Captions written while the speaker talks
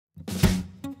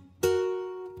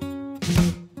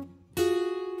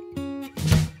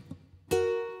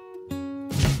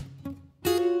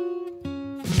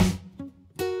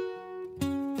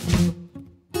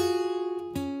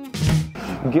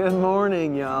Good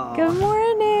morning, y'all. Good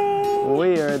morning.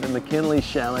 We are at the McKinley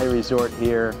Chalet Resort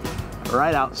here,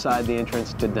 right outside the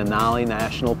entrance to Denali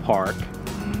National Park.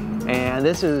 And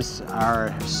this is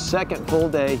our second full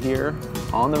day here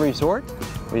on the resort.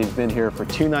 We've been here for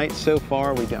 2 nights so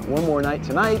far. We've got one more night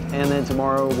tonight, and then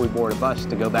tomorrow we board a bus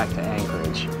to go back to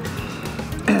Anchorage.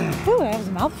 Ooh, that was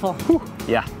a mouthful. Whew.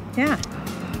 Yeah. Yeah.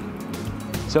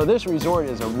 So this resort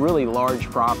is a really large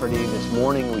property. This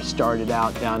morning we started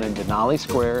out down in Denali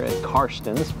Square at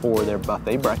Karsten's for their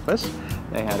buffet breakfast.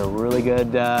 They had a really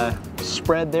good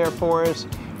spread there for us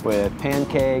with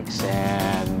pancakes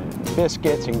and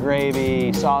biscuits and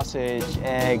gravy, sausage,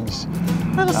 eggs. A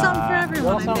little something for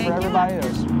everyone, A little something for everybody.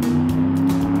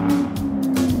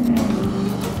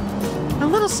 A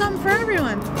little something for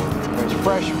everyone. There's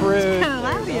fresh fruit, It's kind of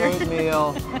loud here.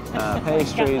 oatmeal,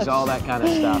 pastries, all that kind of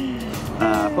stuff.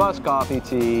 Plus coffee,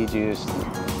 tea, juice,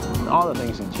 all the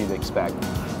things that you'd expect.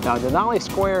 Now Denali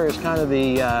Square is kind of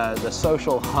the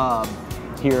social hub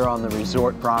here on the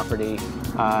resort property.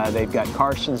 They've got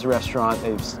Karsten's restaurant,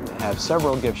 they have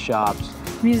several gift shops.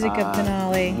 Music of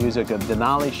Denali. Music of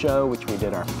Denali show, which we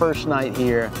did our first night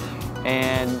here.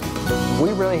 And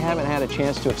we really haven't had a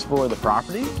chance to explore the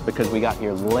property because we got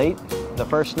here late the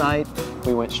first night.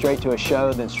 We went straight to a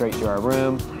show, then straight to our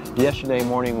room. Yesterday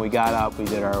morning we got up, we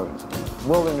did our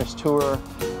wilderness tour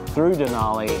through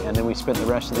Denali, and then we spent the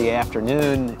rest of the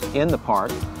afternoon in the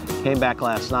park. Came back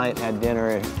last night, had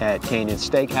dinner at Canyon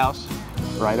Steakhouse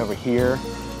right over here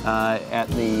at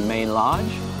the main lodge.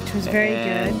 Which was very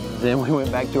good. Then we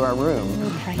went back to our room. A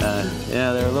little pricey.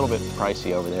 Yeah, they're a little bit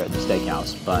pricey over there at the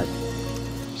steakhouse, but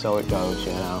so it goes,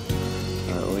 you know.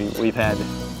 We've had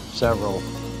several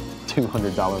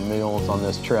 $200 meals on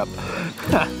this trip.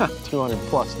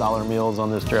 $200+ meals on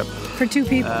this trip. For 2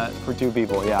 people. For 2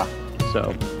 people, yeah.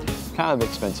 So kind of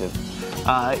expensive.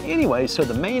 Anyway, so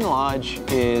the main lodge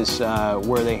is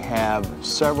where they have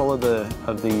several of the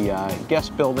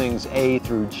guest buildings, A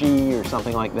through G or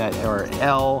something like that, or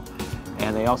L,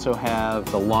 and they also have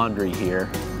the laundry here.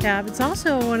 Yeah, it's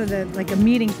also one of the, like a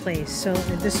meeting place. So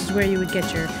this is where you would get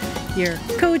your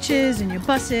coaches and your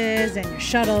buses and your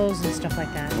shuttles and stuff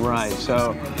like that. Right,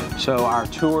 so our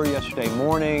tour yesterday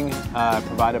morning,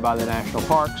 provided by the National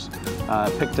Parks,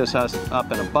 picked us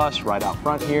up in a bus right out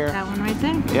front here. That one right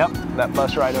there? Yep, that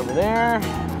bus right over there.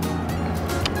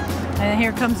 And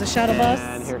here comes the shuttle bus.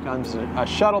 And here comes a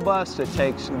shuttle bus that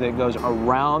goes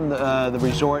around the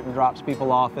resort and drops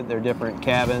people off at their different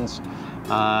cabins.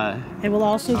 It will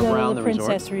also go to the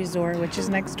Princess Resort, which is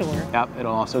next door. Yep,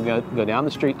 it'll also go down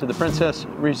the street to the Princess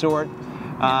Resort.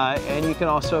 And you can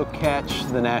also catch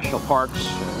the National Parks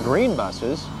green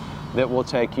buses that will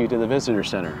take you to the visitor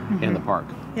center in the park.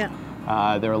 Yeah.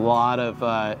 There are a lot of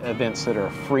events that are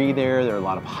free there. There are a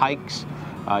lot of hikes.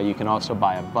 You can also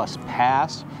buy a bus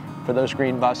pass for those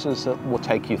green buses that will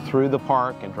take you through the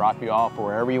park and drop you off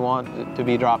wherever you want to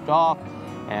be dropped off.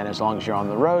 And as long as you're on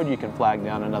the road, you can flag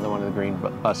down another one of the green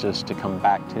buses to come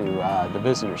back to the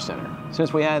visitor center.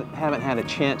 Since we haven't had a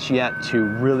chance yet to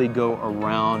really go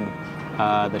around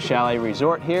the Chalet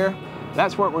Resort here,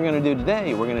 that's what we're going to do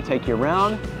today. We're going to take you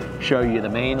around, show you the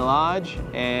main lodge,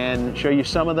 and show you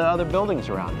some of the other buildings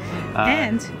around.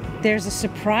 And there's a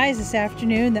surprise this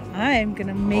afternoon that I'm going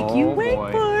to make you wait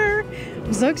for.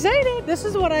 I'm so excited. This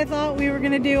is what I thought we were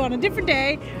going to do on a different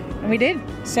day, and we did.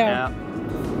 So Yeah.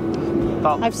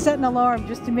 I've set an alarm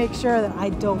just to make sure that I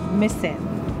don't miss it.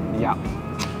 Yeah.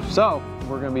 So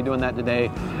we're going to be doing that today.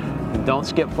 Don't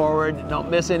skip forward. Don't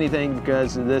miss anything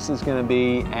because this is going to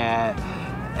be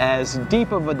as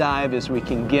deep of a dive as we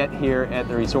can get here at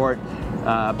the resort.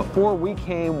 Before we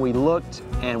came, we looked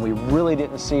and we really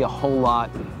didn't see a whole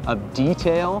lot of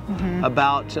detail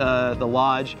about the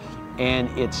lodge, and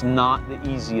it's not the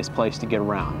easiest place to get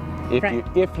around.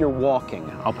 If you're walking,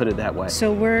 I'll put it that way.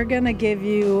 So we're gonna give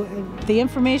you the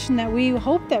information that we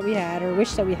hope that we had or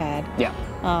wish that we had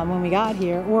when we got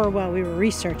here or while we were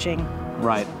researching.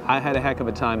 Right. I had a heck of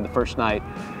a time the first night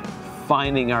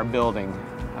finding our building.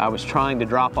 I was trying to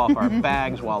drop off our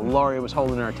bags while Lori was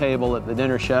holding our table at the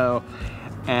dinner show,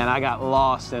 and I got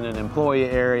lost in an employee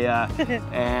area.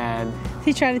 And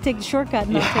he tried to take the shortcut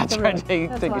and not take the road. I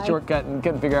tried to take a shortcut and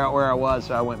couldn't figure out where I was,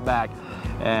 so I went back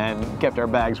and kept our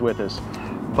bags with us.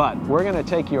 But we're going to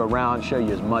take you around, show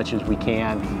you as much as we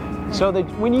can, so that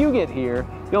when you get here,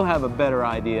 you'll have a better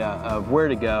idea of where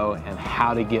to go and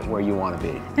how to get where you want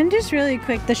to be. And just really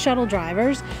quick, the shuttle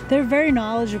drivers, they're very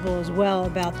knowledgeable as well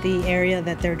about the area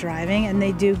that they're driving, and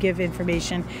they do give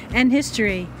information and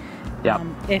history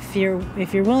if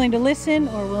you're willing to listen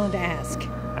or willing to ask.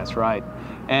 That's right.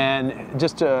 And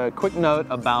just a quick note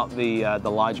about the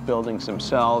lodge buildings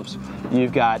themselves.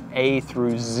 You've got A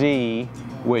through Z,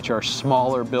 which are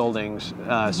smaller buildings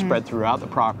spread throughout the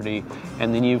property.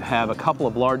 And then you have a couple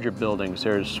of larger buildings.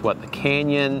 There's the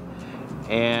Canyon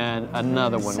and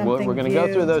another one. We're going to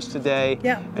go through those today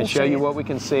and show you what we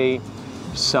can see.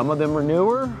 Some of them are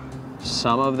newer.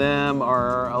 Some of them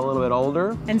are a little bit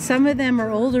older. And some of them are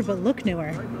older but look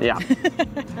newer. Yeah.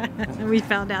 We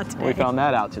found out today. We found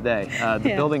that out today. The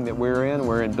building that we're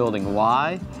in building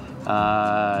Y,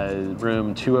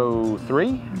 room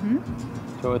 203.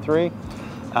 203.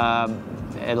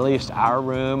 At least our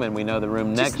room, and we know the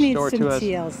room next door to us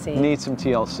needs some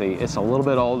TLC. It's a little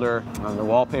bit older. The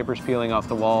wallpaper's peeling off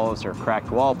the walls. There are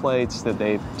cracked wall plates that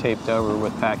they've taped over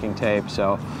with packing tape.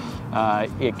 So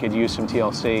it could use some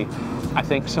TLC. I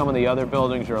think some of the other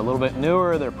buildings are a little bit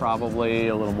newer. They're probably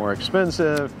a little more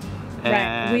expensive.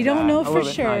 And, we don't know for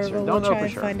sure, but we'll try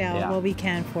to find out what we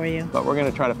can for you. But we're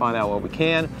going to try to find out what we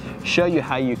can, show you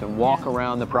how you can walk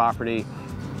around the property,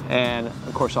 and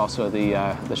of course also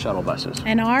the shuttle buses.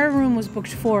 And our room was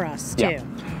booked for us too. Yeah.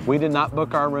 We did not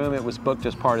book our room. It was booked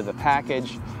as part of the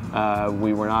package.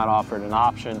 We were not offered an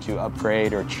option to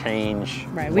upgrade or change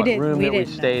what room that we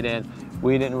stayed in.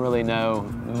 We didn't really know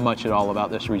much at all about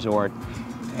this resort,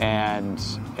 and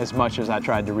as much as I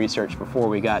tried to research before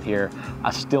we got here,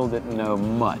 I still didn't know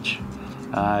much.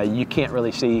 You can't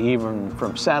really see, even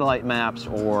from satellite maps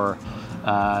or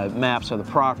maps of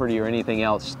the property or anything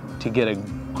else, to get a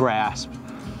grasp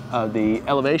of the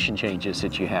elevation changes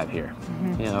that you have here.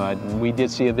 You know, we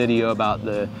did see a video about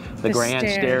the grand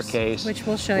staircase, which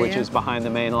we'll show you, which is behind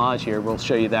the main lodge here. We'll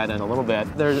show you that in a little bit.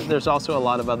 There's also a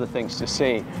lot of other things to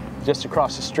see. Just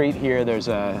across the street here, there's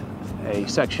a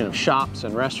section of shops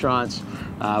and restaurants.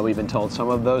 We've been told some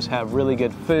of those have really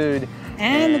good food.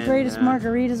 And the greatest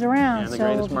margaritas around.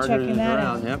 So we'll be checking that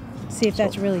out. Yep. See if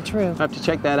that's really true. I have to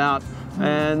check that out.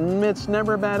 And it's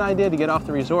never a bad idea to get off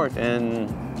the resort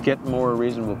and get more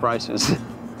reasonable prices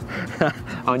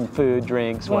on food,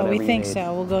 drinks, whatever you need. Well, we think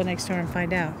so. We'll go next door and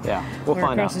find out. Yeah, we'll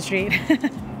find out. Across the street.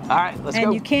 All right, let's go.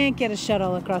 And you can't get a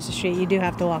shuttle across the street. You do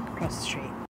have to walk across the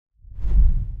street.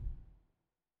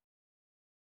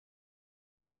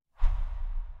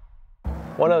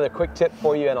 One other quick tip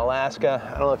for you in Alaska.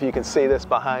 I don't know if you can see this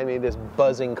behind me, this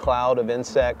buzzing cloud of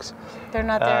insects. They're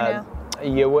not there now.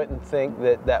 You wouldn't think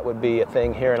that that would be a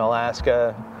thing here in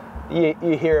Alaska.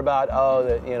 You hear about,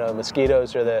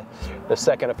 mosquitoes are the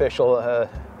second official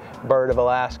bird of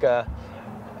Alaska.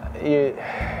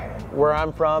 Where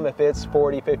I'm from, if it's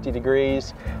 40, 50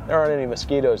 degrees, there aren't any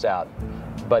mosquitoes out.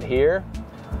 But here,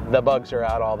 the bugs are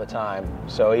out all the time.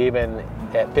 So even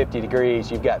at 50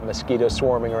 degrees, you've got mosquitoes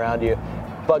swarming around you.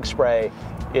 Bug spray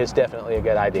is definitely a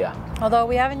good idea. Although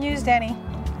we haven't used any,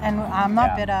 and I'm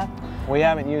not bit up. We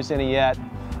haven't used any yet.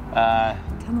 Tell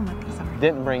them what these are.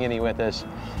 Didn't bring any with us.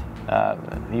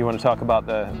 You want to talk about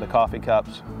the coffee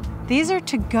cups? These are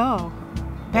to-go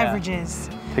beverages.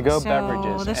 To-go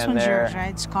beverages. So this one's yours,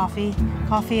 right? It's coffee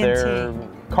and tea. They're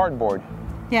cardboard.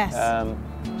 Yes.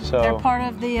 So they're part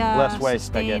of the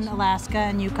Sustain Alaska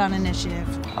and Yukon Initiative.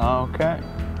 Okay.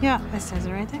 Yeah, it says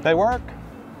it right there. They work.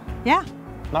 Yeah.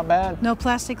 Not bad. No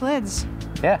plastic lids.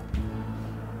 Yeah.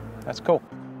 That's cool.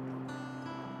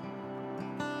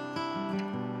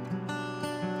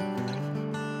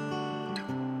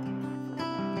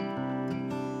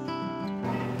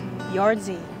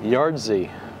 Yardsy. Yardsy.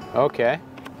 Okay.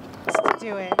 Let's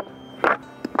do it.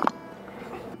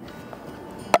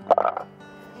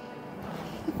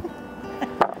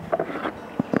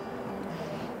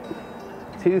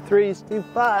 Two threes, 2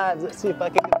 5s. Let's see if I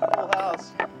can get the full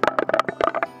house.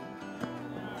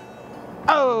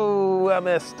 Oh, I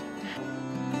missed.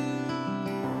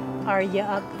 Are you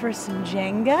up for some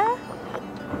Jenga?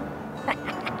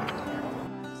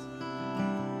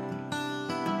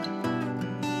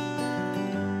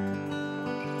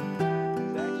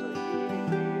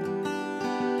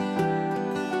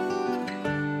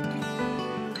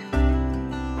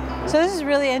 So this is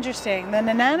really interesting. The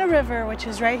Nenana River, which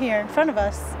is right here in front of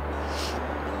us,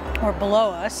 or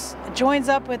below us, joins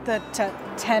up with the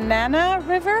Tanana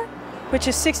River, which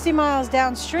is 60 miles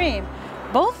downstream.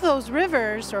 Both those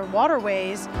rivers, or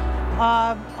waterways,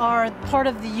 are part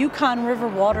of the Yukon River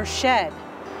watershed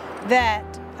that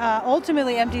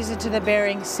ultimately empties into the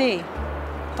Bering Sea.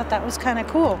 I thought that was kind of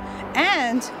cool.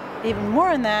 And even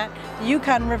more than that, the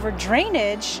Yukon River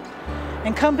drainage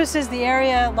encompasses the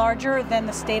area larger than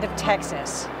the state of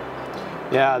Texas.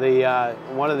 Yeah,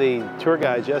 one of the tour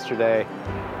guides yesterday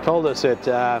told us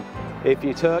that if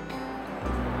you took,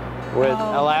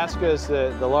 Alaska's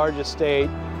the largest state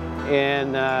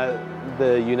in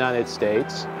the United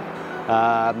States,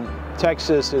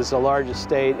 Texas is the largest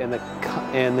state in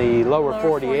the lower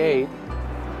 48,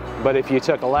 but if you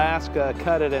took Alaska,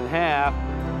 cut it in half,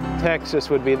 Texas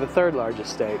would be the third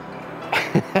largest state.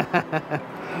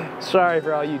 Sorry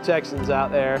for all you Texans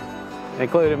out there,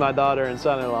 including my daughter and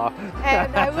son-in-law.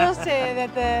 And I will say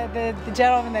that the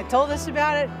gentleman that told us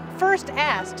about it first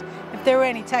asked if there were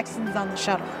any Texans on the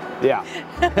shuttle. Yeah.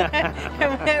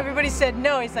 And when everybody said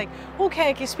no, he's like, okay,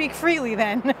 I can speak freely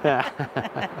then.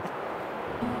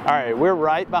 All right, we're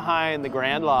right behind the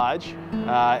Grand Lodge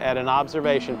at an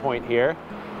observation point here,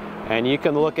 and you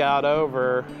can look out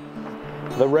over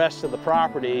the rest of the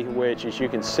property, which, as you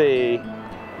can see,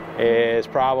 is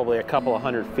probably a couple of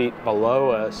 100 feet below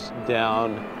us,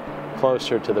 down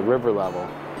closer to the river level.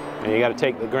 And you got to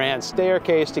take the grand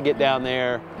staircase to get down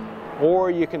there,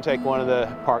 or you can take one of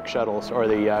the park shuttles or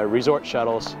the resort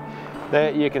shuttles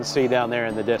that you can see down there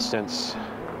in the distance,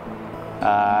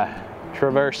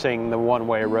 traversing the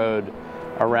one-way road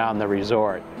around the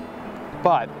resort.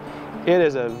 But it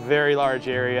is a very large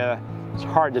area. It's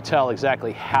hard to tell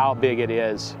exactly how big it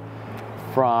is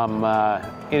from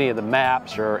any of the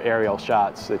maps or aerial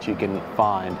shots that you can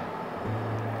find.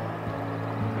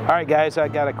 All right, guys, I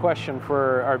got a question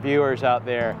for our viewers out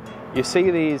there. You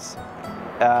see these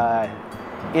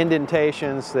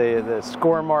indentations, the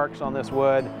score marks on this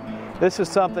wood? This is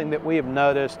something that we have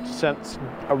noticed since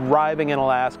arriving in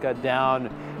Alaska down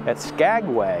at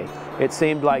Skagway. It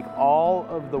seemed like all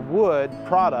of the wood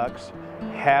products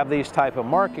have these type of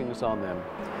markings on them.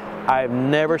 I've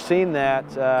never seen that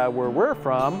where we're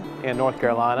from in North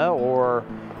Carolina or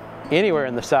anywhere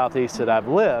in the southeast that I've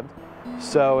lived.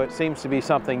 So it seems to be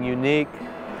something unique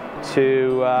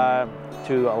to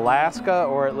Alaska,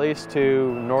 or at least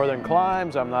to northern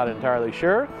climes. I'm not entirely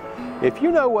sure. If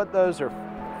you know what those are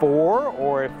for,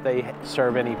 or if they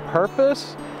serve any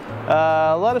purpose,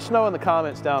 let us know in the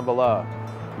comments down below,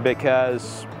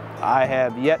 because I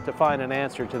have yet to find an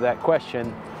answer to that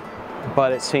question,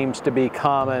 but it seems to be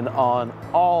common on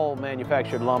all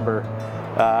manufactured lumber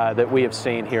that we have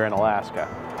seen here in Alaska.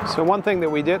 So one thing that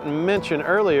we didn't mention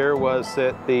earlier was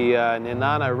that the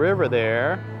Nenana River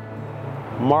there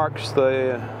marks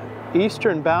the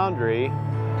eastern boundary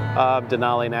of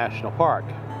Denali National Park.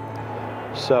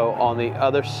 So on the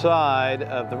other side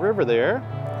of the river there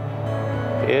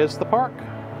is the park.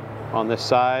 On this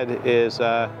side is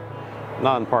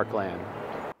non-park land.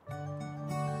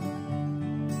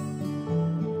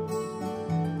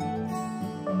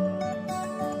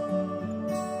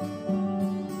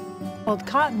 Called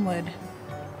Cottonwood.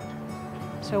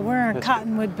 So we're in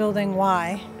Cottonwood Building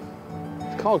Y.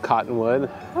 It's called Cottonwood.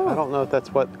 Oh. I don't know if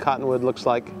that's what Cottonwood looks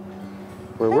like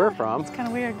where we're from. It's kind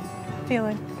of weird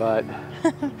feeling. But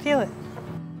feel it.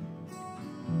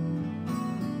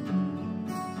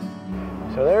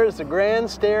 so there's the grand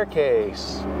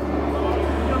staircase.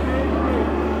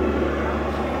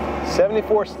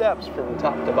 74 steps from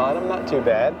top to bottom, not too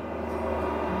bad.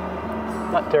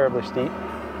 Not terribly steep.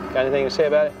 Got anything to say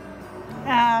about it?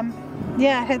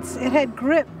 Yeah, it had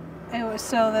grip.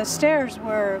 So the stairs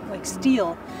were like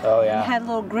steel. Oh yeah. And it had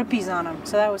little grippies on them,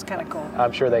 so that was kind of cool.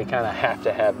 I'm sure they kind of have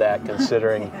to have that,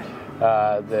 considering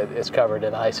that it's covered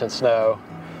in ice and snow.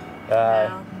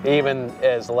 Even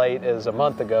as late as a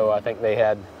month ago, I think they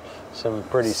had some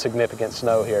pretty significant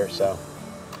snow here. So,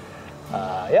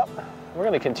 yep, we're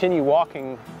going to continue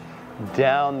walking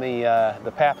down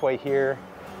the pathway here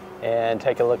and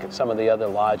take a look at some of the other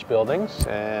lodge buildings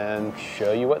and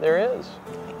show you what there is.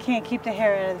 I can't keep the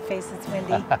hair out of the face, it's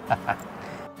windy.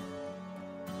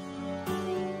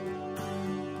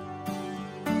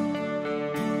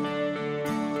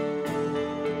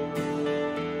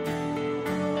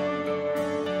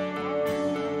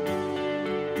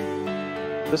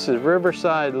 This is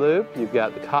Riverside Loop. You've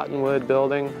got the Cottonwood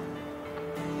building,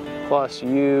 plus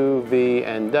U, V,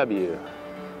 and W.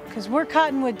 Because we're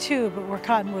Cottonwood too, but we're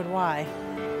Cottonwood Y.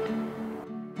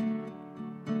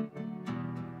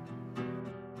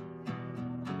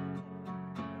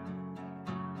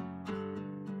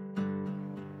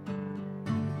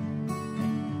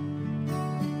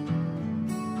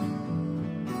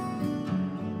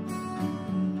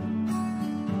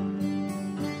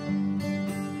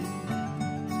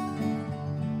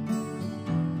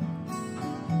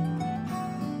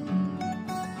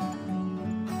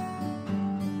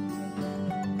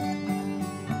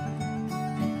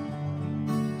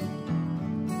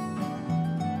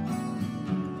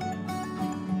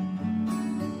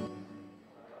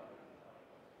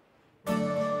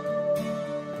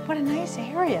 What a nice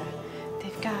area.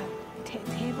 They've got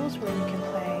tables where you can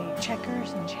play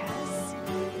checkers and chess.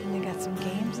 And they got some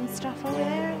games and stuff over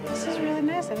there. This is really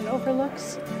nice. And it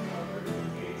overlooks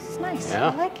nice. Yeah.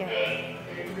 I like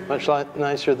it. Much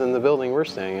nicer than the building we're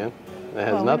staying in. It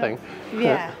has nothing.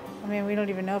 Yeah. I mean, we don't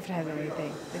even know if it has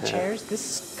anything. The chairs, this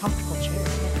is a comfortable chair.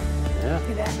 Yeah.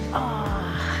 Look at that.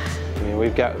 Oh. I mean,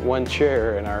 we've got one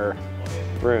chair in our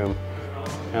room,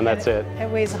 and that's it. It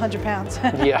weighs 100 pounds.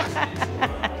 Yeah.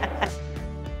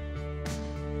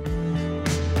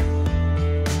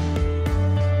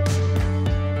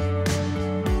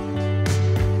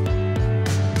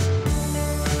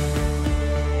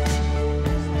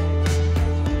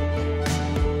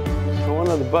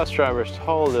 The bus drivers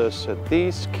told us that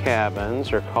these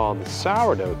cabins are called the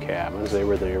sourdough cabins. They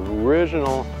were the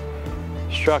original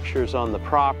structures on the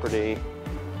property,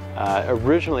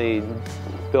 originally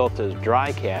built as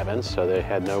dry cabins, so they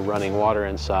had no running water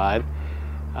inside.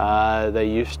 They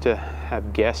used to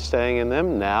have guests staying in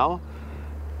them. Now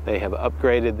they have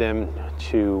upgraded them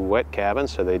to wet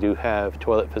cabins, so they do have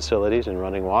toilet facilities and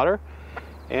running water,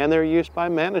 and they're used by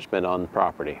management on the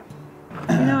property.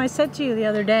 You know, I said to you the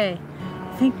other day,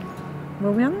 I think,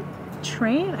 were we on the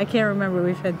train? I can't remember.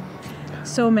 We've had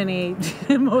so many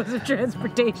modes of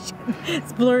transportation.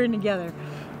 It's blurring together.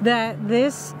 That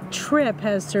this trip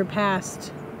has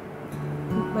surpassed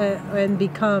and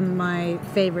become my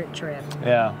favorite trip.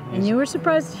 Yeah. And you were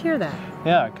surprised to hear that.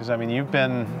 Yeah, because I mean, you've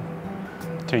been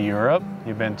to Europe,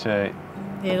 you've been to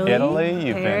Italy,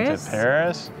 you've been to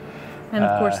Paris. And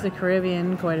of course the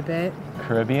Caribbean quite a bit.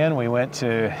 Caribbean, we went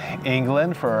to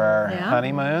England for our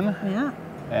honeymoon. Yeah.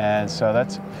 And so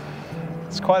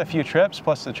it's quite a few trips,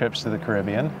 plus the trips to the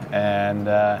Caribbean. And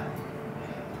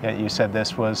yeah, you said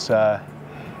this was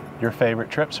your favorite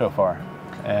trip so far.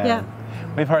 And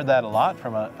we've heard that a lot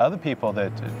from other people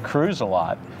that cruise a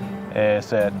lot, is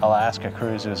that Alaska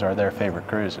cruises are their favorite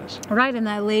cruises. Right, and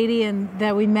that lady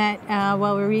that we met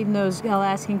while we were eating those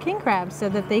Alaskan king crabs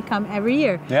said that they come every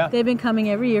year. Yeah. They've been coming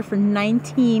every year for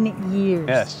 19 years.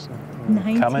 Yes.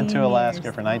 19 coming to Alaska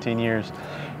years. for 19 years.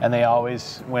 And they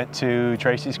always went to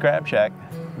Tracy's Crab Shack.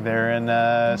 They're in,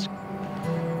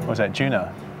 what was that,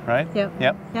 Juneau, right? Yep.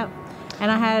 Yep. Yep.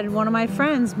 And I had one of my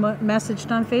friends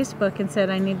messaged on Facebook and said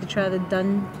I need to try the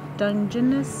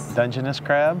Dungeness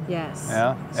crab? Yes.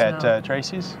 Yeah. So, at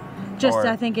Tracy's? Just, or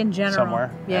I think, in general.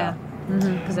 Somewhere? Yeah.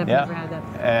 Because I've never had that.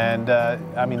 And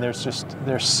I mean,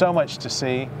 there's so much to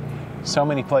see, so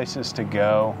many places to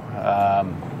go.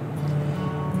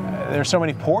 There's so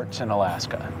many ports in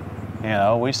Alaska. You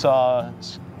know, we saw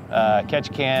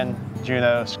Ketchikan,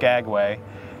 Juneau, Skagway,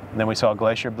 and then we saw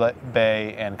Glacier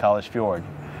Bay and College Fjord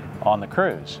on the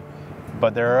cruise.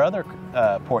 But there are other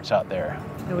ports out there.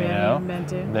 That we haven't even been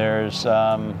to.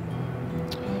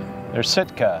 There's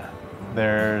Sitka.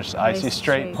 There's Icy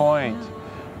Strait Point.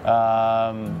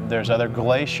 There's other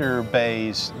glacier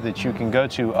bays that you can go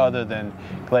to other than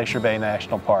Glacier Bay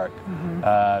National Park,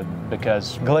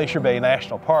 because Glacier Bay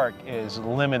National Park is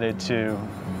limited to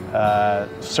a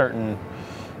certain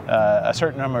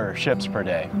number of ships per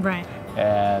day. Right.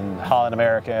 And Holland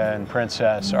America and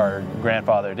Princess are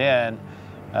grandfathered in.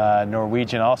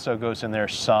 Norwegian also goes in there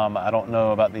some. I don't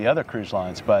know about the other cruise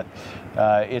lines, but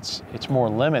it's more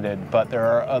limited. But there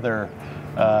are other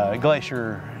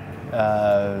glacier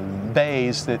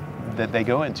bays that they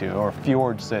go into, or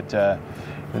fjords that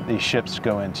these ships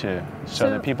go into, so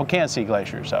that people can see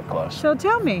glaciers up close. So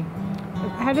tell me,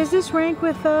 how does this rank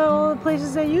with all the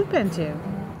places that you've been to?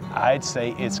 I'd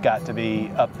say it's got to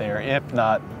be up there, if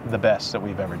not the best that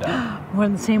we've ever done. More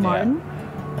than St. Martin?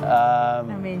 I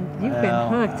mean, you've been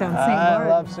hooked on St. Martin. I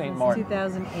love St. Martin.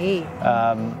 2008.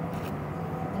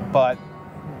 But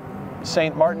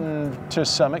St. Martin, to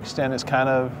some extent, is kind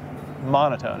of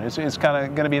monotone. It's kind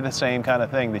of going to be the same kind of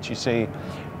thing that you see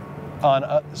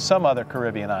on some other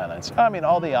Caribbean islands. I mean,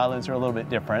 all the islands are a little bit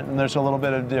different, and there's a little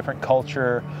bit of different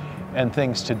culture and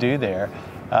things to do there.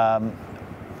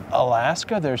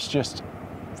 Alaska,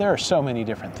 there are so many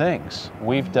different things.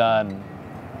 We've done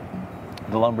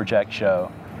the lumberjack show.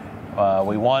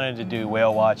 We wanted to do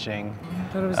whale watching,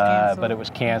 but it was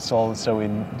canceled, so we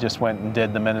just went and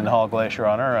did the Mendenhall Glacier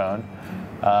on our own.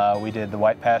 We did the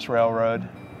White Pass Railroad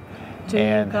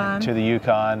to the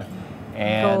Yukon,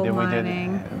 and then we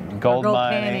did gold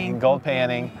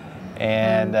panning,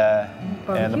 and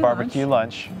the barbecue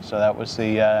lunch. So that was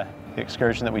the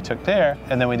excursion that we took there,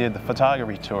 and then we did the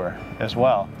photography tour as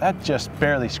well. That just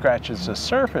barely scratches the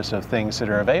surface of things that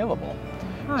are available.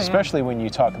 Especially when you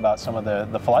talk about some of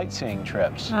the flight seeing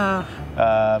trips. You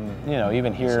know,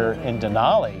 even here in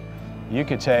Denali, you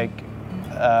could take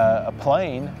a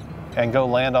plane and go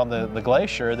land on the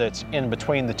glacier that's in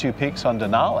between the two peaks on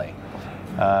Denali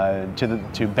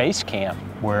to base camp,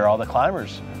 where all the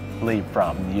climbers leave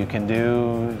from. You can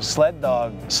do sled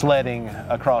dog sledding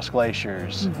across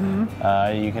glaciers.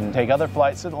 You can take other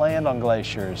flights that land on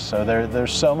glaciers. So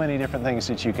there's so many different things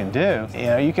that you can do. You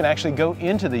know, you can actually go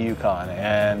into the Yukon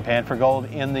and pan for gold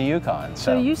in the Yukon.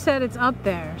 So you said it's up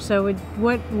there. So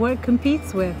what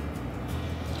competes with?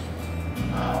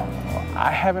 I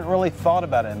haven't really thought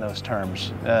about it in those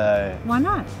terms. Why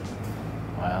not?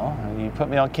 Well, you put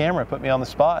me on camera, put me on the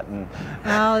spot, and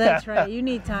oh, that's right. You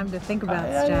need time to think about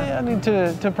stuff. I need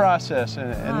to process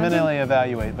and mentally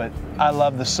evaluate. But I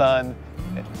love the sun,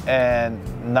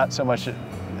 and not so much a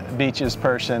beaches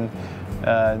person.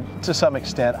 To some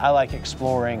extent, I like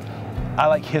exploring. I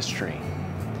like history,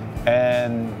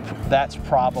 and that's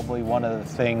probably one of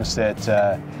the things that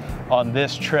on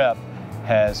this trip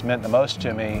has meant the most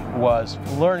to me, was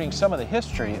learning some of the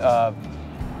history of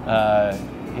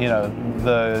you know,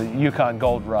 the Yukon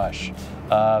Gold Rush,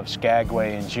 of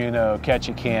Skagway and Juneau,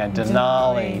 Ketchikan,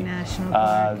 Denali, National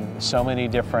Park. So many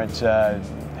different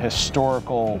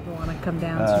historical People want to come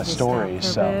down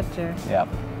stories. For a bit, or... yeah.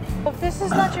 If this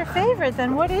is not your favorite,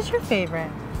 then what is your favorite?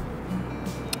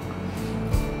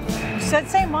 You said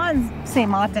Saint Martin.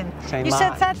 You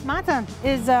said Saint Martin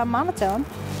is monotone.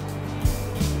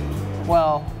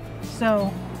 Well,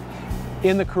 so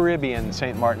in the Caribbean,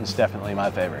 St. Martin's definitely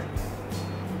my favorite.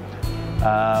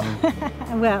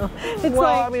 Well, it's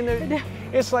I mean,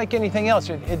 it's like anything else.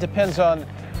 It depends on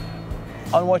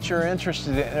what you're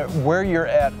interested in, where you're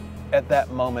at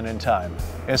that moment in time.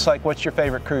 It's like, what's your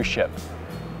favorite cruise ship?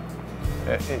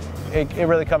 It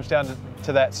really comes down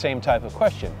to that same type of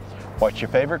question. What's your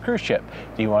favorite cruise ship?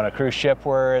 Do you want a cruise ship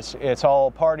where it's all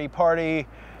party,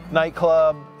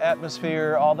 nightclub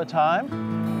atmosphere all the time?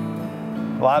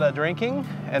 A lot of drinking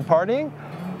and partying?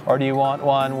 Or do you want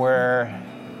one where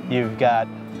you've got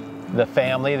the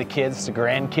family, the kids, the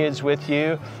grandkids with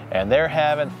you, and they're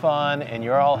having fun, and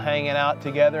you're all hanging out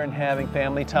together and having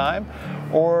family time?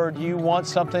 Or do you want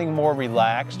something more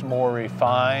relaxed, more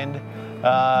refined,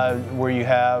 where you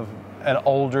have an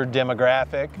older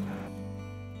demographic?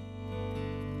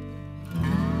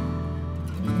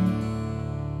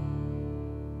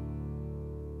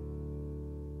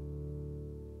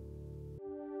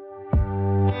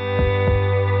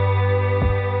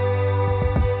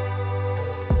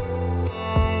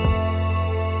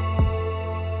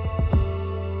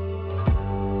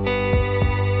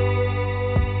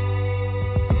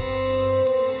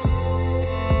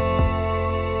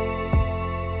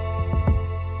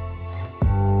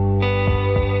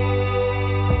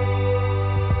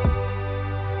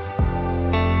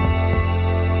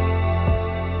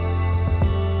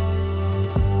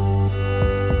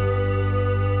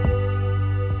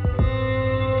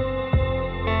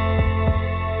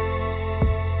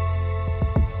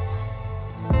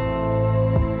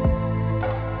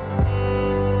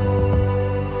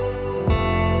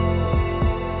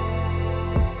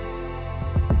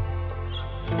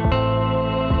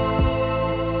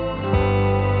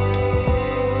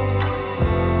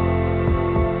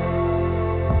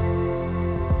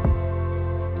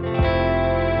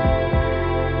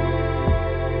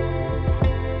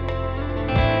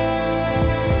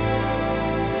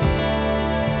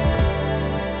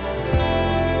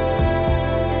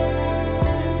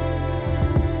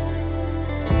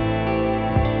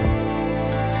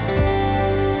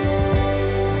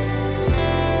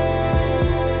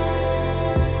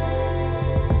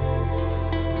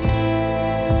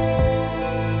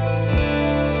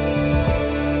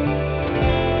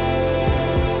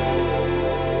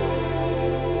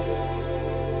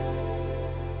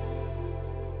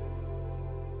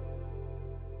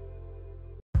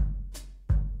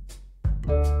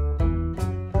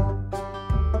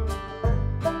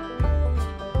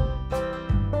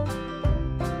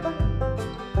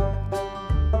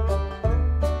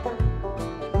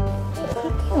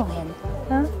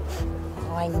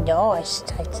 No, it's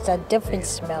different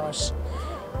smells.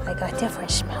 I got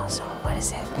different smells. Oh, what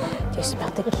is it? Do you smell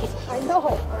the kitty? I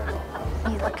know.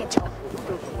 Hey, look at you.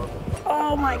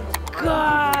 Oh my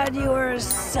God, you are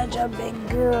such a big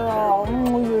girl.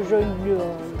 Oh, you're so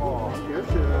young.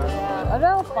 I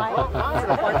don't bite. No,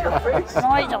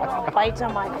 I don't bite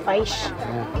on my face.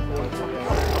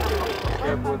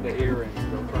 Careful with the earrings.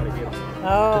 They'll try to get them.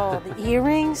 Oh, the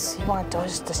earrings? You want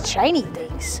those, the shiny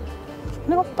things?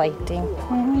 No biting.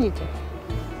 What are you doing?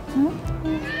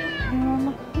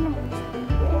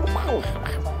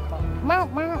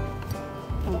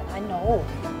 I know.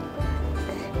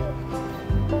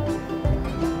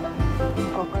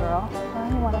 Go, girl.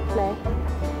 You want to play?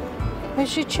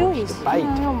 Where's your chewies? Bite.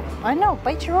 I know.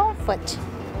 Bite your own foot.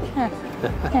 Yeah,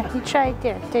 you try it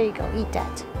there. There you go. Eat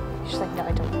that. She's like, no,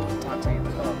 I don't want to talk to you.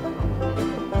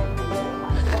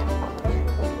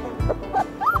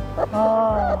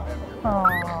 Oh. Oh.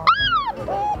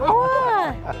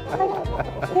 What?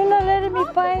 You're not letting me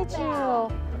bite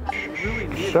you.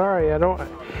 Sorry, I don't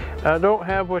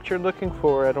have what you're looking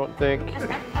for, I don't think.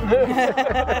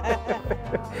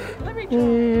 Let me try.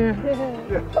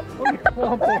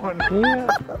 Yeah.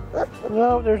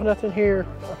 No, there's nothing here.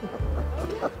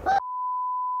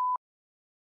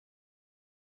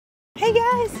 Hey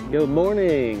guys. Good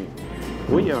morning.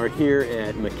 We are here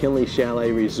at McKinley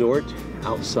Chalet Resort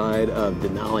outside of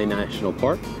Denali National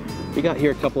Park. We got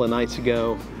here a couple of nights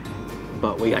ago,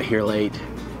 but we got here late.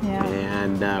 Yeah.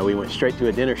 And we went straight to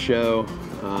a dinner show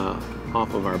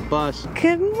off of our bus.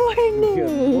 Good morning.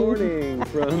 Good morning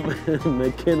from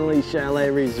McKinley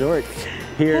Chalet Resort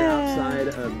here outside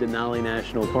of Denali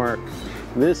National Park.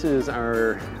 This is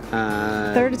our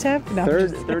third attempt? No,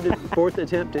 fourth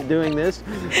attempt at doing this.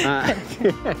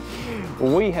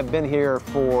 We have been here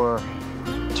for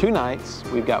 2 nights.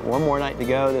 We've got one more night to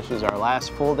go. This is our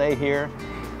last full day here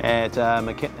at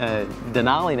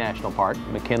Denali National Park,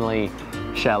 McKinley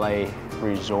Chalet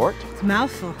Resort. It's a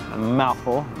mouthful. A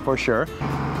mouthful, for sure.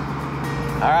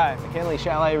 All right, McKinley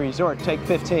Chalet Resort, take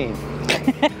 15.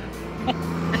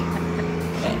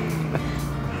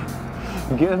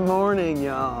 Good morning,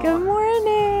 y'all. Good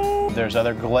morning. There's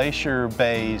other glacier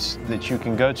bays that you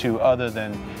can go to other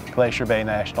than Glacier Bay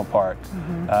National Park,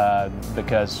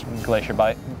 because Glacier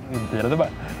Bay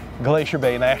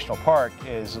National Park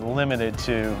is limited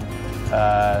to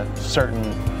a certain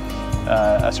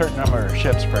number of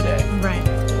ships per day.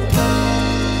 Right.